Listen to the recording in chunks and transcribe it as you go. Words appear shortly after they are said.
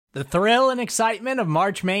The thrill and excitement of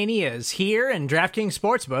March Mania is here, and DraftKings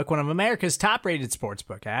Sportsbook, one of America's top-rated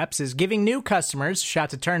sportsbook apps, is giving new customers a shot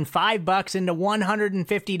to turn $5 into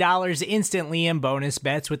 $150 instantly in bonus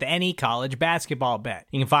bets with any college basketball bet.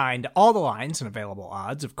 You can find all the lines and available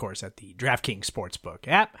odds, of course, at the DraftKings Sportsbook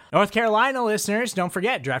app. North Carolina listeners, don't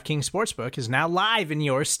forget, DraftKings Sportsbook is now live in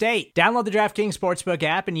your state. Download the DraftKings Sportsbook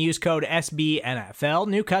app and use code SBNFL.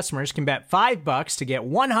 New customers can bet $5 to get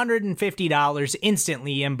 $150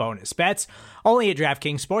 instantly in bonus bets, only at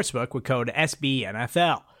DraftKings Sportsbook with code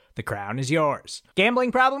SBNFL. The crown is yours.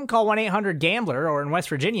 Gambling problem? Call 1-800-GAMBLER, or in West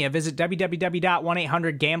Virginia, visit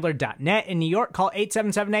www.1800gambler.net. In New York, call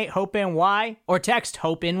 877-8-HOPE-NY or text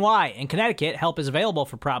HOPE-NY. In Connecticut, help is available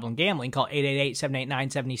for problem gambling. Call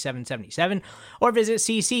 888-789-7777 or visit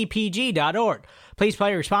ccpg.org. Please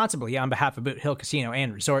play responsibly on behalf of Boot Hill Casino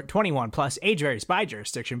and Resort. 21 plus, age varies by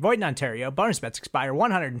jurisdiction. Void in Ontario. Bonus bets expire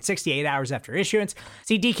 168 hours after issuance.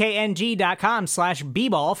 See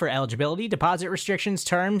dkng.com/bball for eligibility, deposit restrictions,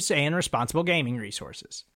 terms, and responsible gaming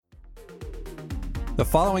resources. The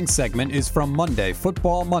following segment is from Monday,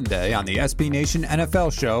 Football Monday, on the SB Nation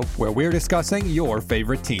NFL Show, where we're discussing your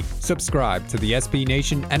favorite team. Subscribe to the SB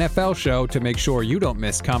Nation NFL Show to make sure you don't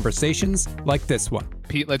miss conversations like this one.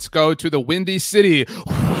 Pete, let's go to the Windy City,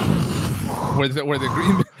 where the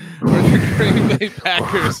Green Bay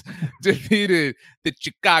Packers defeated the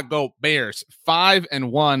Chicago Bears.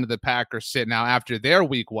 5-1 the Packers sit now after their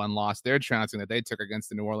week 1 loss. They're trouncing that they took against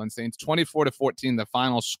the New Orleans Saints. 24-14 the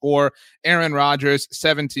final score. Aaron Rodgers,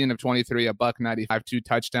 17 of 23, a $195, 2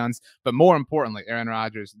 touchdowns. But more importantly, Aaron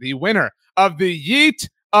Rodgers, the winner of the Yeet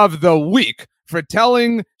of the week, for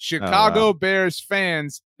telling Chicago Bears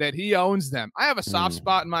fans that he owns them. I have a soft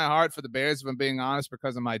spot in my heart for the Bears, if I'm being honest,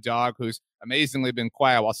 because of my dog, who's amazingly been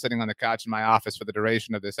quiet while sitting on the couch in my office for the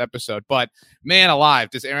duration of this episode. But man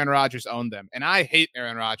alive, does Aaron Rodgers own them? And I hate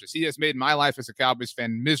Aaron Rodgers. He has made my life as a Cowboys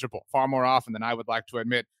fan miserable far more often than I would like to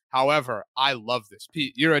admit. However, I love this.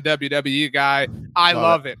 Pete, you're a WWE guy. I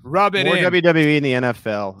love it. Rub it more in. WWE in the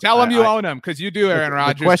NFL. Tell him you own him, because you do, Aaron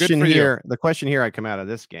Rodgers. The question here I come out of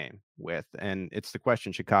this game with, and it's the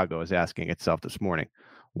question Chicago is asking itself this morning.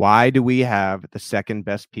 Why do we have the second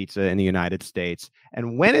best pizza in the United States?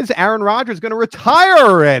 And when is Aaron Rodgers going to retire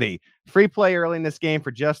already? Free play early in this game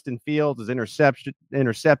for Justin Fields is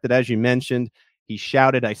intercepted, as you mentioned. He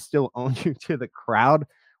shouted, "I still own you," to the crowd,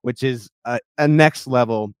 which is a next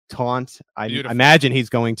level taunt. I imagine he's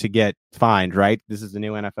going to get fined, right? This is the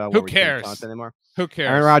new NFL. Who cares? Taunt anymore. Who cares?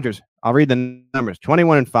 Aaron Rodgers. I'll read the numbers.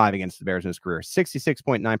 21-5 against the Bears in his career.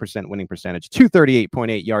 66.9% winning percentage.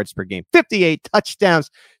 238.8 yards per game. 58 touchdowns.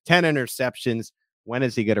 10 interceptions. When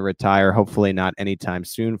is he going to retire? Hopefully not anytime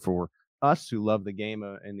soon for us who love the game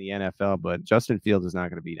in the NFL. But Justin Fields is not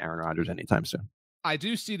going to beat Aaron Rodgers anytime soon. I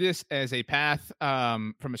do see this as a path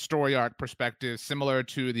from a story arc perspective, similar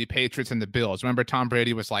to the Patriots and the Bills. Remember, Tom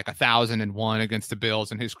Brady was like 1,001 against the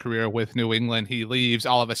Bills in his career with New England. He leaves.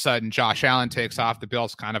 All of a sudden, Josh Allen takes off. The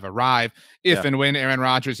Bills kind of arrive. If and when Aaron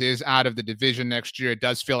Rodgers is out of the division next year, it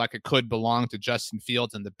does feel like it could belong to Justin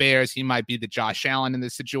Fields and the Bears. He might be the Josh Allen in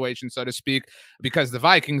this situation, so to speak, because the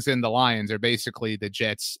Vikings and the Lions are basically the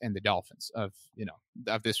Jets and the Dolphins of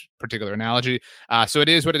this particular analogy. So it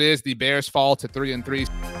is what it is. The Bears fall to 3-3.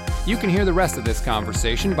 You can hear the rest of this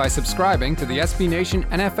conversation by subscribing to the SB Nation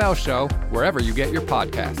NFL Show wherever you get your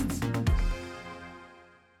podcasts.